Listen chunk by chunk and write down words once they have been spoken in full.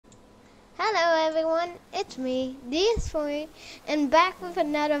Hello everyone, it's me, DS4, and back with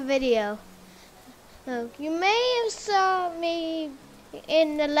another video. You may have saw me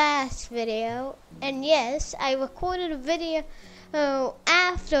in the last video, and yes, I recorded a video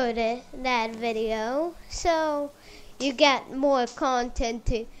after that video, so you got more content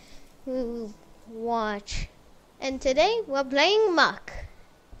to watch. And today we're playing Muck,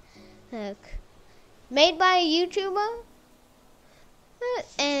 made by a YouTuber,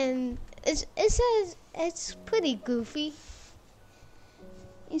 and it's pretty goofy.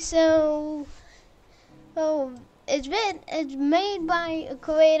 So, it's made by a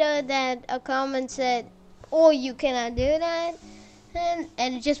creator that a comment said, "Oh, you cannot do that," and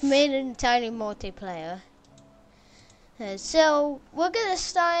it just made it entirely multiplayer. So we're gonna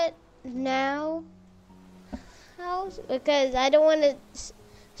start now, because I don't want to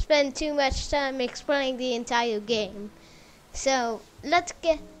spend too much time explaining the entire game. So let's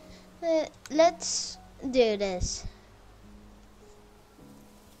do this.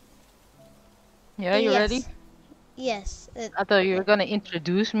 Yeah, you ready? Yes. I thought you were gonna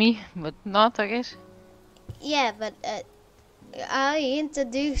introduce me, but not, I guess. Yeah, but I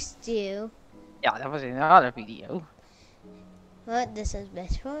introduced you. Yeah, that was in another video. What? This is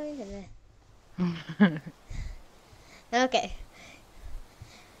best for Okay.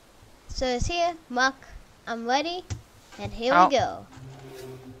 So it's here, Muck. I'm ready, and here we go.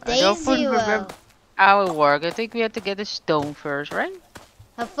 Day 0. Our work. I think we have to get a stone first, right?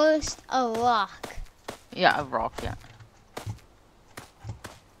 First, a rock. Yeah, a rock. Yeah.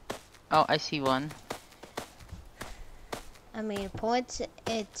 Oh, I see one. I mean, point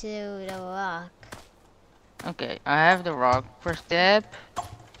it to the rock. Okay, I have the rock. First step,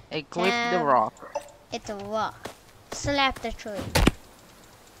 equip the rock. It's a rock. Slap the tree.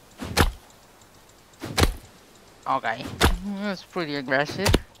 Okay, that's pretty aggressive.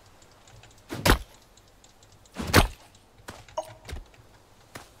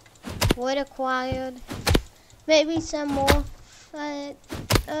 Wood acquired. Maybe some more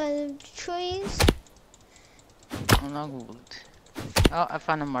trees. Oh, no wood. Oh, I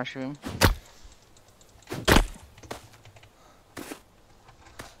found a mushroom.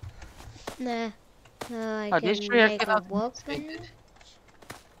 Nah. I oh, can this tree I make a cannot workbench.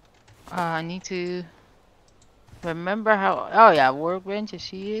 I need to remember how. Oh yeah, workbench. I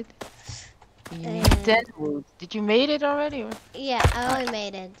see it. You need 10 wood. Did you made it already? Or? Yeah, I already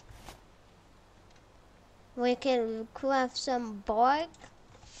made it. We can craft some bark.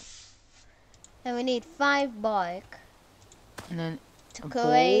 And we need 5 bark. And then to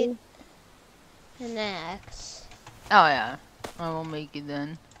create an axe. Oh yeah, I will make it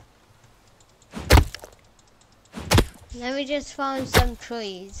then. Let me just find some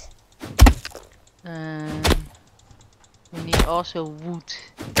trees. We need also wood.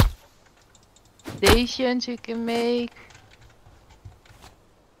 Stations you can make.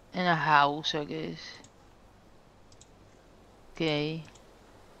 And a house, I guess. Okay.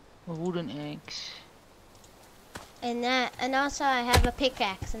 Wooden eggs. And also I have a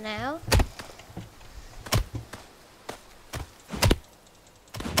pickaxe now.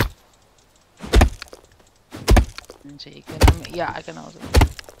 So you can, yeah, I can also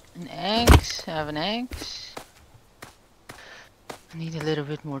an axe. I have an axe. I need a little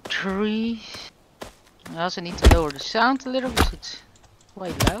bit more trees. I also need to lower the sound a little because it's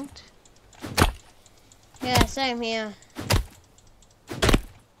quite loud. Yeah, same here.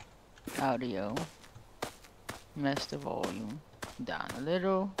 Audio. Mess the volume down a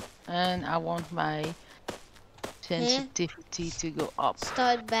little. And I want my sensitivity to go up.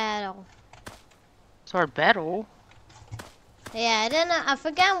 Start battle. Start battle? Yeah, I don't know. I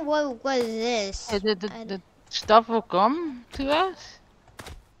forgot what is this. The stuff will come to us?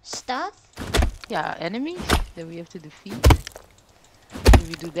 Stuff? Yeah, enemies that we have to defeat. If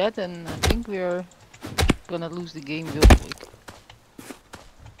we do that, then I think we are gonna lose the game real quick.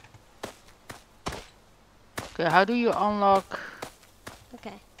 Okay, how do you unlock?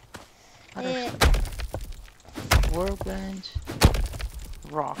 Okay. Workbench.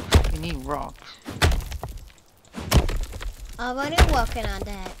 Rocks. You need rocks. I'm already working on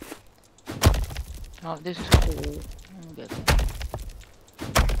that. Oh, this is cool. Let me get that.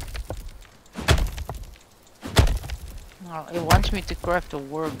 Oh, it wants me to craft a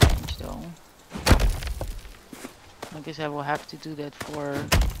workbench though. I guess I will have to do that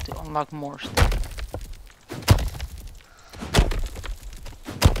to unlock more stuff.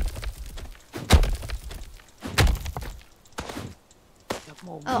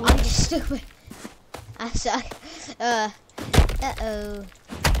 Oh, I'm just stupid. I suck. Uh-oh.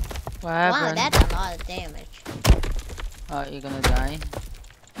 What happened? Wow, that's a lot of damage. Oh, you're gonna die.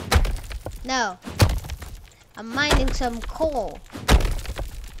 No. I'm mining some coal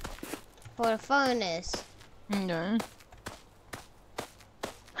for a furnace. No.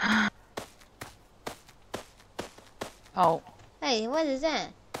 Oh. Hey, what is that?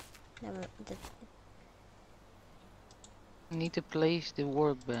 I need to place the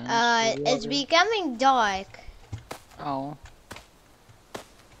workbench. It's becoming dark. Oh.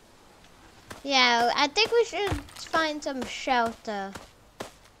 Yeah, I think we should find some shelter.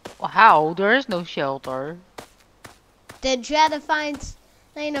 Well, how? There is no shelter. Then try to find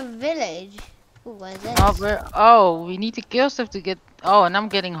in a village. Ooh, what is this? Oh, we need to kill stuff to get. Oh, and I'm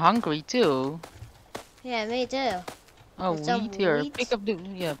getting hungry too. Yeah, me too. Oh, There's some wheat here. wheat. Pick up the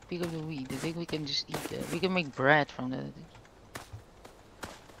wheat. I think we can just eat that. We can make bread from that.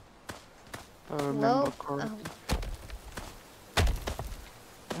 If I remember Whoa. correctly.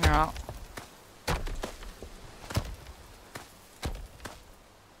 Yeah.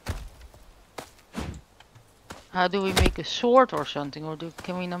 How do we make a sword or something, or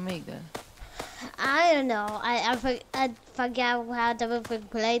can we not make that? I don't know. I forgot how to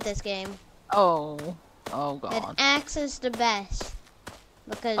play this game. Oh god. But axe is the best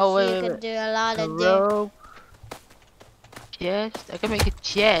because Wait, you can do a lot a of rope. Chest. I can make a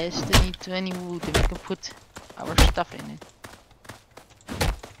chest. I need 20 wood, and we can put our stuff in it.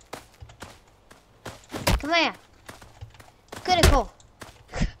 Come here. Critical.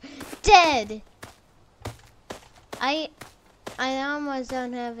 Dead. I almost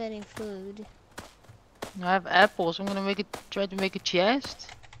don't have any food. I have apples. I'm gonna try to make a chest.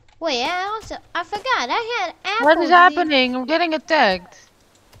 Wait, I forgot. I had apples. What is happening? I'm getting attacked.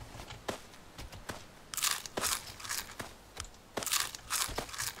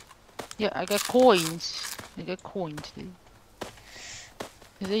 Yeah, I got coins. Dude.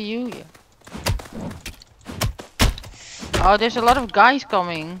 Is it you? Yeah. Oh, there's a lot of guys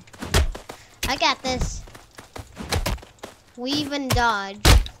coming. I got this. Weave and dodge.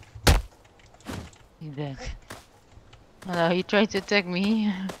 He's dead. Oh no, he tried to attack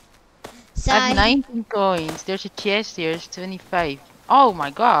me. Sorry. I have 19 coins. There's a chest here. It's 25. Oh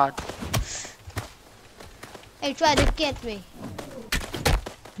my god. He tried to get me.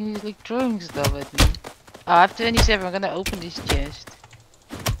 He's like throwing stuff at me. Oh, I have 27. I'm gonna open this chest.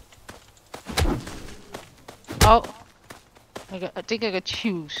 Oh. I think I got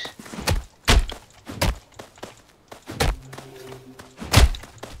shoes.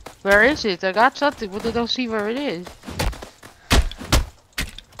 Where is it? I got something, but I don't see where it is.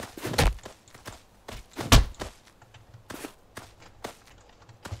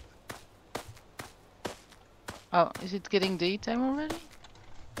 Oh, is it getting daytime already?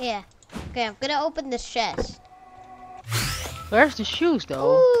 Yeah. Okay, I'm gonna open this chest. Where's the shoes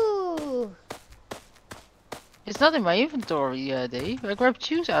though? Ooh. It's not in my inventory, Dave. I grabbed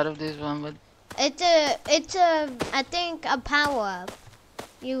shoes out of this one, but It's a I think a power up.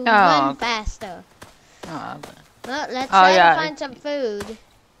 You run faster. Oh, okay. Well, let's try to find some food.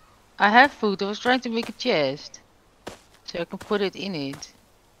 I have food. I was trying to make a chest, so I can put it in it.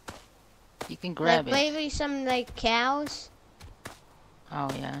 You can grab it. Maybe some like cows. Oh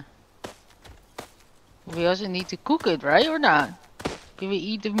yeah. We also need to cook it, right, or not? Can we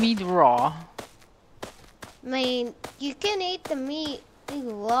eat the meat raw? I mean, you can eat the meat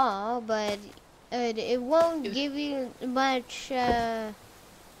raw, but it won't give you much.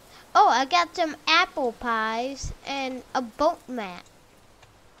 Oh, I got some apple pies and a boat map.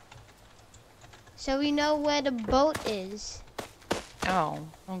 So we know where the boat is. Oh,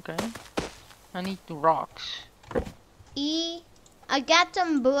 okay. I need the rocks. I got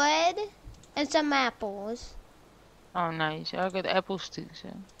some bread and some apples. Oh, nice. I got apples too, so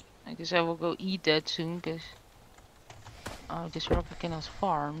I guess I will go eat that soon, cause this rock I cannot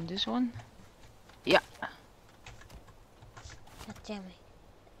farm. This one? Yeah. God damn it.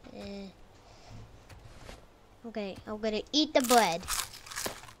 Okay, I'm gonna eat the bread.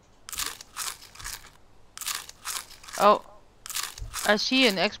 Oh, I see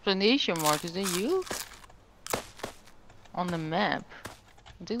an explanation mark. Is that you? On the map.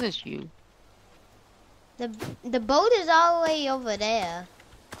 I think that's you. The boat is all the way over there.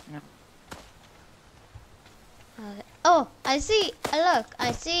 Yeah. Oh, I see. Look,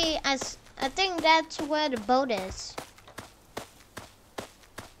 I see. I think that's where the boat is.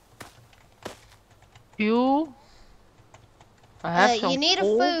 Fuel. I have some you need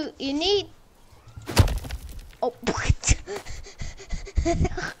coal. a food. You need. Oh, what?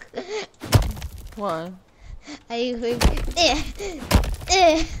 What?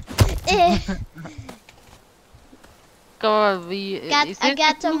 Come on, I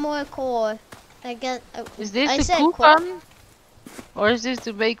got some more coal. Is this the coupon? Or is this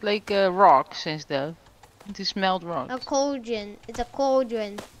to make like rocks and stuff? To smelt A rocks? cauldron. It's a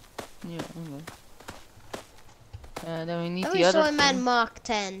cauldron. Yeah, okay. Then we need Let the me show other him at thing. Mark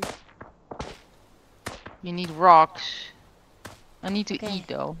 10. You need rocks. I need to Okay. eat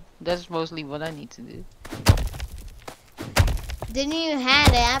though. That's mostly what I need to do. Didn't you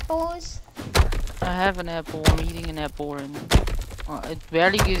have apples? I have an apple. I'm eating an apple and it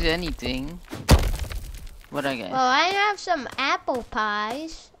barely gives anything. But I guess. Well, I have some apple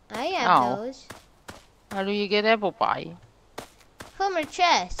pies. I have Oh, those. how do you get apple pie? From a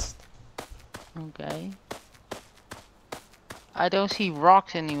chest. Okay. I don't see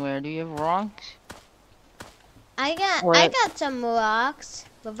rocks anywhere. Do you have rocks? I Or got some rocks.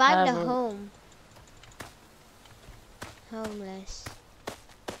 Revive the have a, home. Homeless.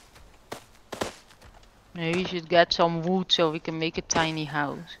 maybe we should get some wood so we can make a tiny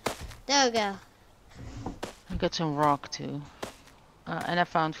house. There we go. I got some rock too. And I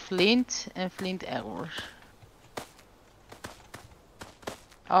found flint and flint arrows.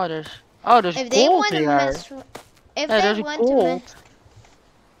 There's If they gold want to here. mess, if Yeah, they there's want to gold. mess,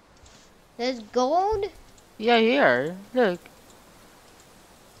 there's gold. Yeah, here. Look.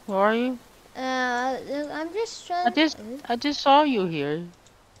 Where are you? I'm just trying. I just saw you here.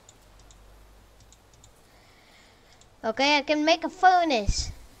 Okay, I can make a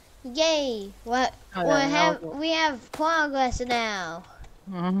furnace. Yay! What? Oh, yeah, We have progress now.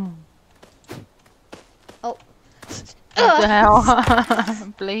 Mhm. Oh. What the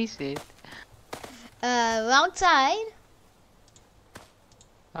hell? Place it. Outside.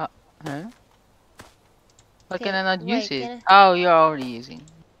 Huh? Why Okay, can I not use wait, it? Oh, you're already using.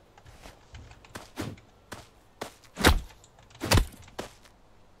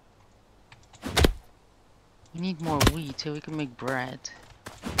 We need more wheat so we can make bread.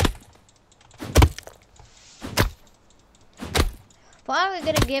 Why are we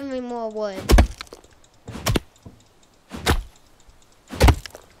gonna give me more wood?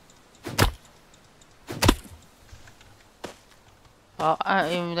 I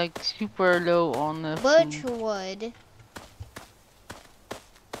am like super low on Birch food. wood.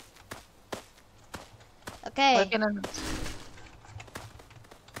 Why Okay. can I not?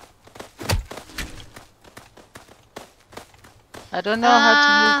 I don't know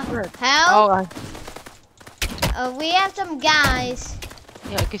how to make bread. Help! Oh, We have some guys,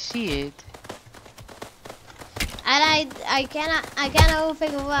 yeah, I can see it. and I cannot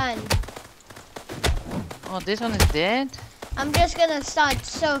even run. Oh, this one is dead? I'm just gonna start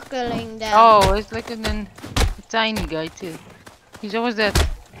circling them. Oh, it's like a tiny guy too. He's always dead.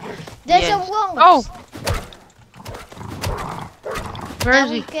 There's Yes. a wolf. Oh! Where that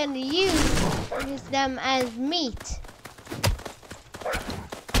is we he? can use them as meat.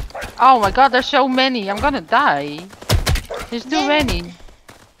 Oh my god, there's so many. I'm gonna die. There's too Then- many.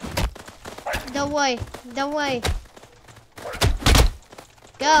 Don't worry.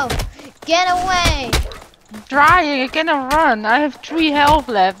 Go. Get away. I'm trying. I cannot run. I have 3 health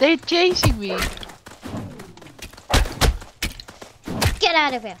left. They're chasing me. Get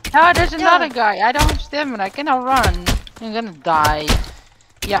out of here. Oh, there's Go. another guy. I don't have stamina. I cannot run. I'm gonna die.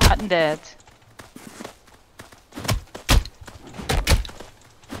 Yeah, I'm dead.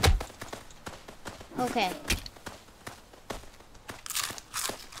 Okay.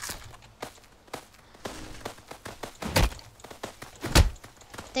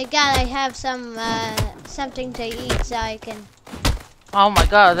 Thank God I have some something to eat so I can. Oh my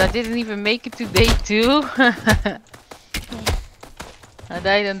god, I didn't even make it to day 2. I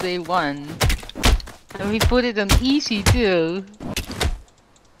died on day 1. And we put it on easy too.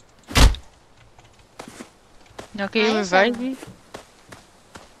 Okay, I revive said- me.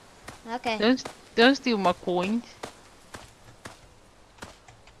 Okay. Don't steal my coins.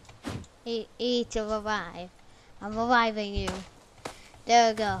 Eat to revive. I'm reviving you.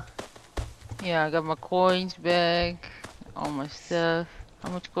 There we go. Yeah, I got my coins back. All my stuff. How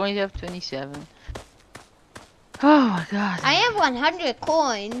much coins do you have? 27. Oh my god. I have 100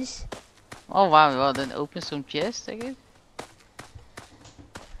 coins. Oh wow, well then open some chests, I guess.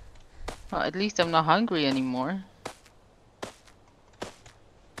 Well, at least I'm not hungry anymore.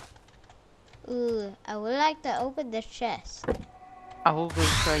 Ooh, I would like to open the chest. I will go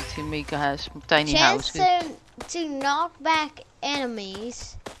try to make a house, tiny house. Chest to knock back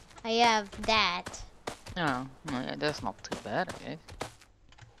enemies. I have that. Oh, no, yeah, that's not too bad, I guess.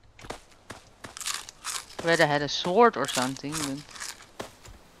 Rather had a sword or something, but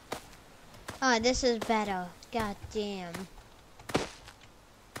Oh, this is better. God damn.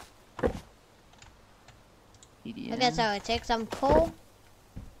 obsidian. Okay, so I take some coal.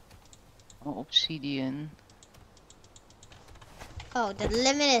 Oh, obsidian. Oh, the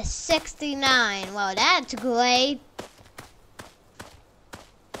limit is 69. Well, that's great.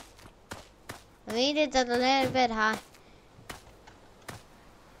 I mean, it's a little bit high.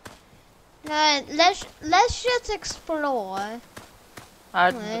 Let's just explore.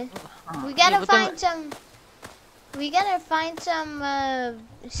 Uh, We yeah, gotta but then, find some. We gotta find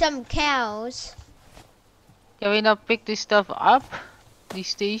some cows. can we not pick this stuff up? These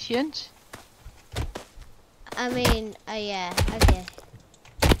stations? I mean, yeah, okay.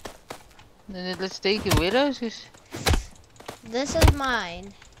 Then let's take it with us. This is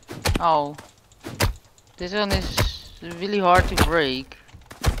mine. Oh, this one is really hard to break.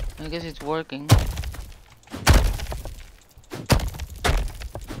 I guess it's working.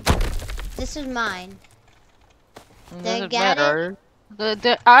 This is mine. It They doesn't got matter.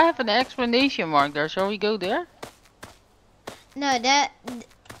 I have an explanation mark there. Shall we go there? No, that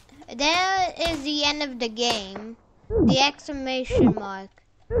is the end of the game. The exclamation mark.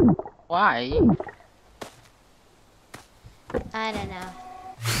 Why? I don't know.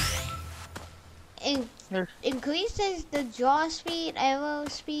 There's Increases the draw speed, arrow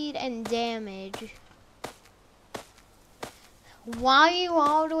speed, and damage. Why are you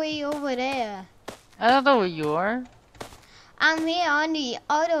all the way over there? I don't know where you are. I'm here on the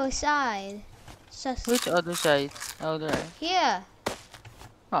other side. So Which other side? Oh, there. here.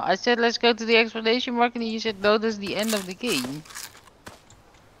 Oh, I said let's go to the explanation mark and you said no, that's the end of the game.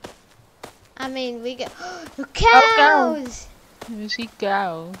 I mean, we get Oh, cows. You see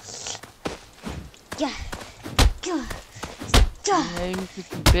cow. Yeah. Maybe we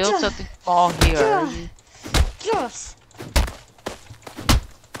can build something small here. Yes.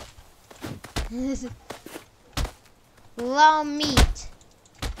 Raw meat.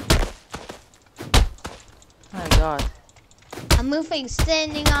 My god. I'm moving,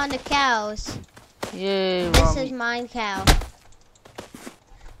 standing on the cows. Yay, This Romy. is my cow.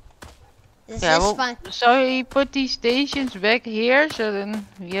 This Yeah, is well, fun. so we put these stations back here, so then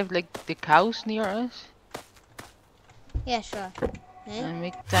we have like the cows near us. Yeah, sure. And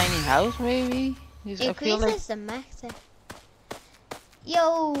make a tiny house maybe. Because I feel like Increases the max.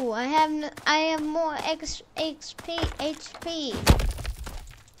 Yo, I have more HP.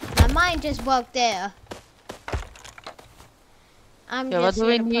 My mind just broke there. I'm yeah, what just do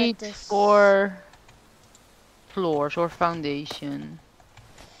we gonna put need this. for floors or foundation?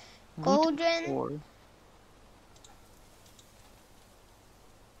 Wood Cauldron. floor.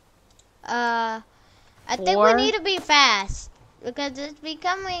 I think we Four. need to be fast because it's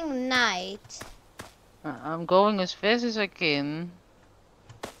becoming night. I'm going as fast as I can.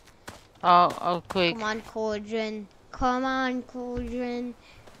 Oh, quick. Come on, Cauldron. Come on, Cauldron.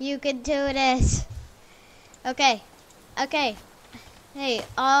 You can do this. Okay. Okay. Hey,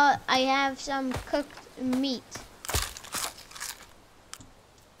 I have some cooked meat.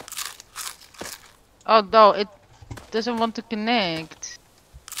 Oh no, it doesn't want to connect.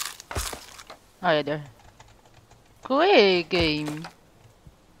 Oh yeah, there. Quick game.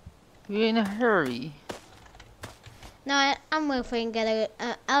 We're in a hurry. No, I'm moving.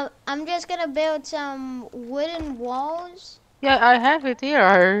 I'm just gonna build some wooden walls. Yeah, I have it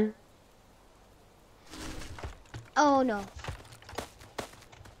here. Oh no.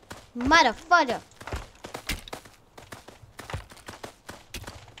 Motherfucker.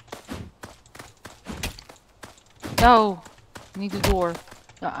 No, need the door.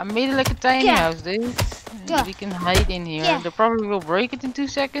 I made it like a tiny Yeah. house, dude. Yeah. We can hide in here. Yeah. They probably will break it in 2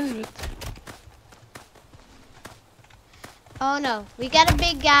 seconds, but Oh no. We got a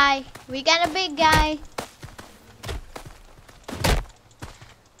big guy. We got a big guy.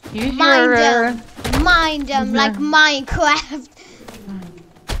 use Mind your. them. Mind them like Minecraft.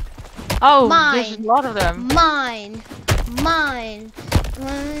 Oh, Mine. there's a lot of them. Mine. Mine.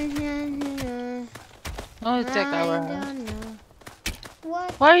 Don't attack our I house. don't know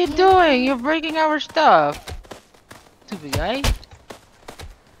what What are you doing? You're breaking our stuff. Stupid guy.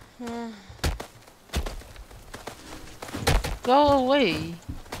 Go away.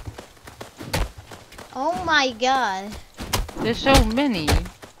 Oh my god. There's so many. I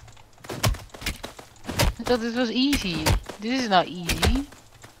thought this was easy. This is not easy.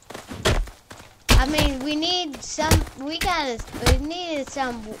 I mean, we need some. We needed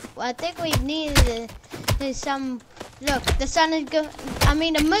some. I think we needed some. Look, the sun is go. I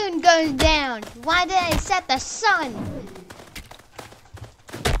mean, the moon goes down. Why did I set the sun?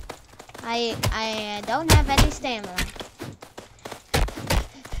 I don't have any stamina.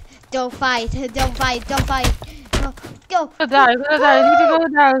 Don't fight. Don't fight. Don't fight. Go. Go down, go down. I need to go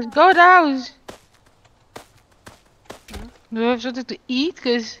down. Go down. Do we have something to eat?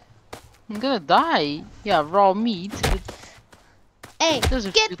 Cause I'm gonna die. Yeah, raw meat. But Hey,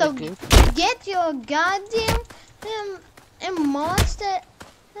 Doesn't get feel the that good. get your goddamn monster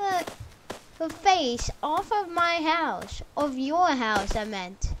face off of my house, of your house. I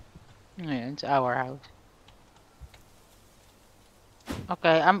meant. Yeah, it's our house.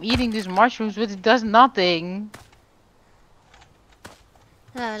 Okay, I'm eating these mushrooms, but it does nothing.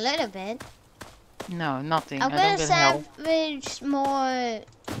 A little bit. No, nothing. I'm I don't gonna get help. salvage more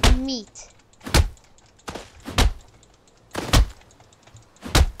meat.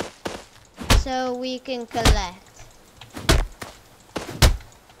 So we can collect.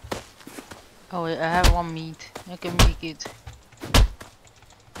 Oh, wait, I have one meat. I can make it.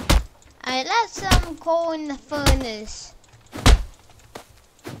 I left some coal in the furnace.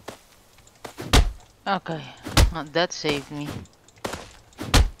 Okay, well, that saved me.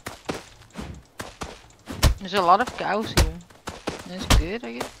 There's a lot of cows here. That's good,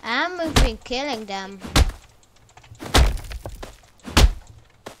 I guess. I'm been killing them.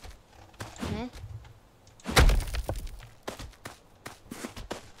 Huh?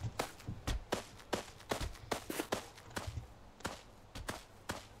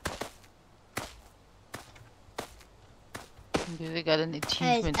 Because I got an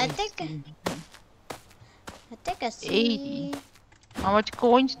achievement. I in think Steam. I see 80. How much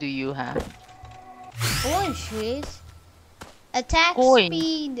coins do you have? orange trees. Attack Coin.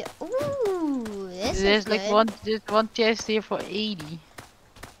 speed. Ooh, this is There's good. like there's one chest here for 80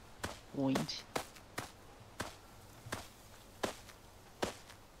 coins.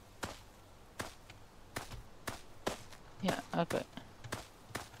 Yeah, okay.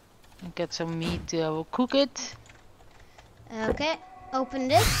 I get some meat. I will cook it. Okay, open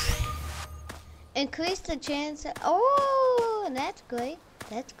this. Increase the chance. Oh, that's great.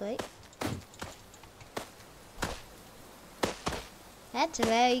 That's great. That's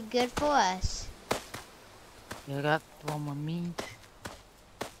very good for us. I got one more meat.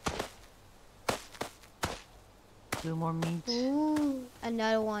 2 more meat. Ooh,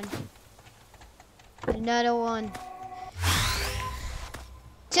 another one. Another one.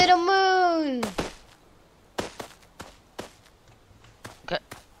 To the moon! Okay.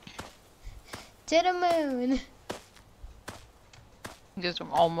 To the moon! Guess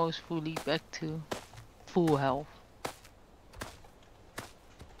I'm almost fully back to full health.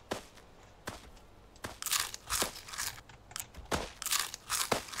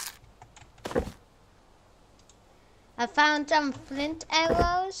 I found some flint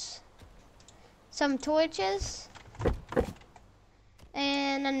arrows, some torches,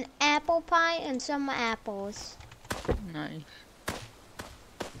 and an apple pie and some apples. Nice.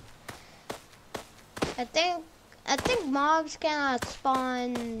 I think mobs cannot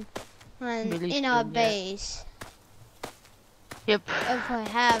spawn Really in our soon, yeah. base Yep. if we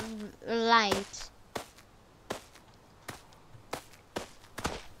have light.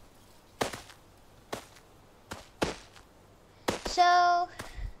 So,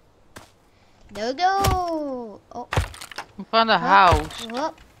 there we go. Oh, I found a house.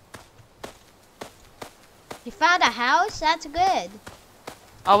 whoop. You found a house? That's good.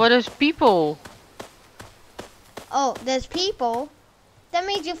 Oh, but there's people. Oh, there's people. That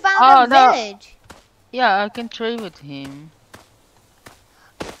means you found Oh, a no. village. Yeah, I can trade with him.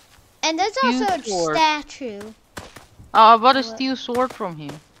 And there's also a Huge sword. statue. Oh, I bought a What? steel sword from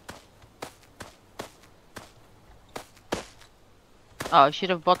him. Oh, I should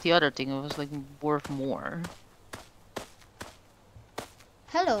have bought the other thing. It was like worth more.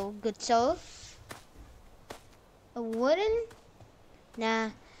 Hello, good soul. A wooden? Nah.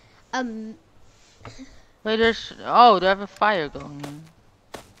 Wait, there's... Oh, they have a fire going on.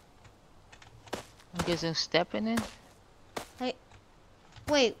 I guess I'll step in it.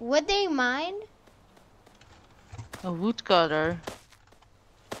 Wait, would they mind? A woodcutter.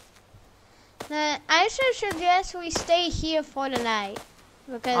 Nah, I should suggest we stay here for the night.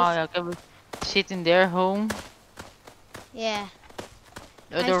 Because, Oh, yeah, can we sit in their home? yeah.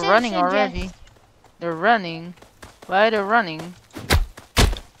 Oh, I they're should running suggest- already. They're running. Why are they running?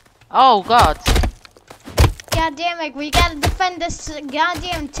 Oh, God. God damn it, we gotta defend this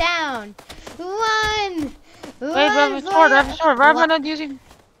goddamn town. Run! Wait, I have a sword. I have a sword. Why am I not using...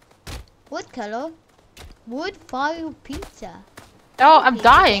 What color? Wood fire pizza. Oh, I'm Need to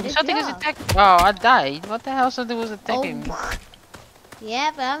dying. get a Something is job. attacking. Oh, I died. What the hell? Something was attacking me. Oh.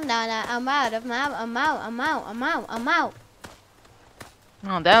 Yeah, but I'm not. I'm out. I'm out.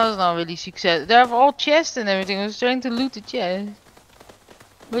 Oh, that was not really success. They have all chests and everything. I was trying to loot the chest.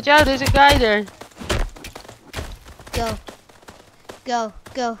 Watch out, there's a guy there. Go.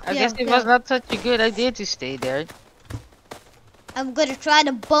 I guess it was not such a good idea to stay there. I'm gonna try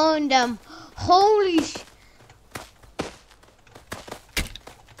to burn them. Holy sh...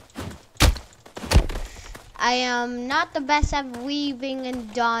 I am not the best at weaving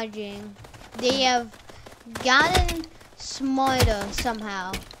and dodging. They have gotten smarter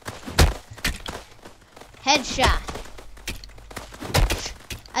somehow. Headshot.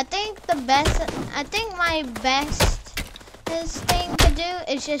 I think my best thing to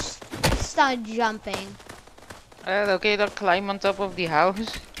do is just start jumping. Okay, don't climb on top of the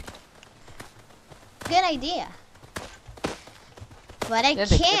house. Good idea. But I Yeah,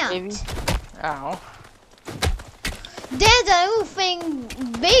 they can, can't. maybe. Ow. There's a roofing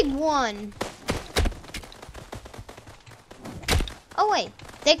big one. Oh wait,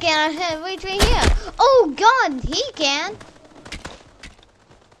 they can't reach me here. Oh God, he can.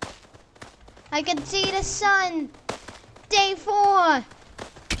 I can see the sun. Day 4.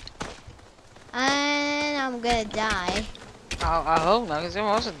 And I'm gonna die. I hope not, because I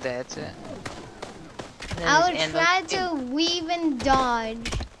wasn't dead. So. I will try to weave and dodge.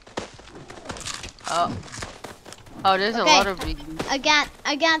 Oh, there's a Okay. lot of biggies. I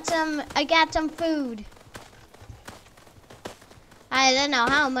got some food. I don't know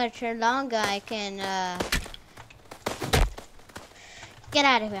how much longer I can get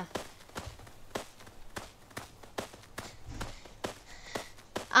out of here.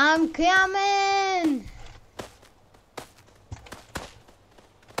 I'm coming.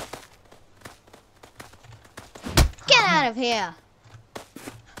 Get out of here.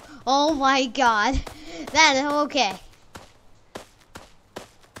 Oh my God. That is okay.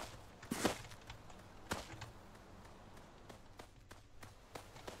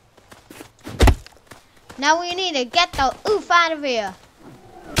 Now we need to get the oof out of here.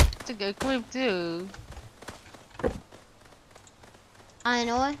 To get quick too. I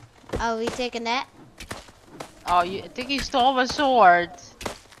know it. Are we taking that? Oh, I think he stole my sword.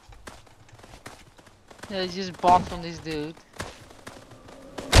 Yeah, it's just bought from this dude.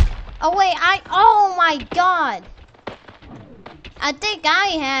 Oh wait, oh my God. I think I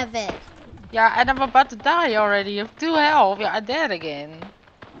have it. Yeah, and I'm about to die already. You have 2 health. Yeah, I'm dead again.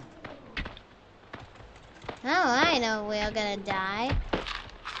 Oh, I know we're gonna die.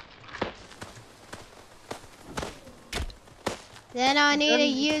 Then I need to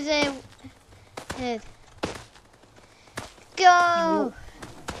use it. Go!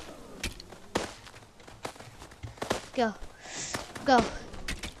 Go. Go.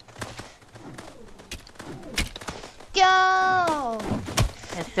 Go!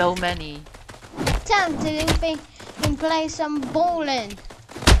 There's so many. Time to play some bowling.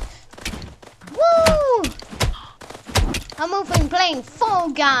 Woo! I'm moving playing Fall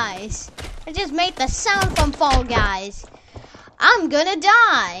Guys. I just made the sound from Fall Guys. I'm gonna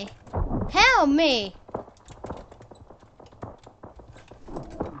die. Help me.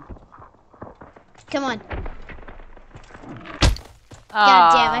 Come on.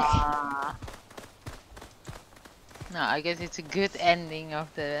 God damn it. No, I guess it's a good ending of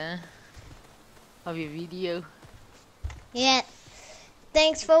your video. Yeah.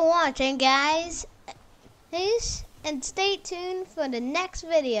 Thanks for watching, guys. Peace, and stay tuned for the next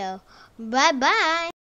video. Bye-bye.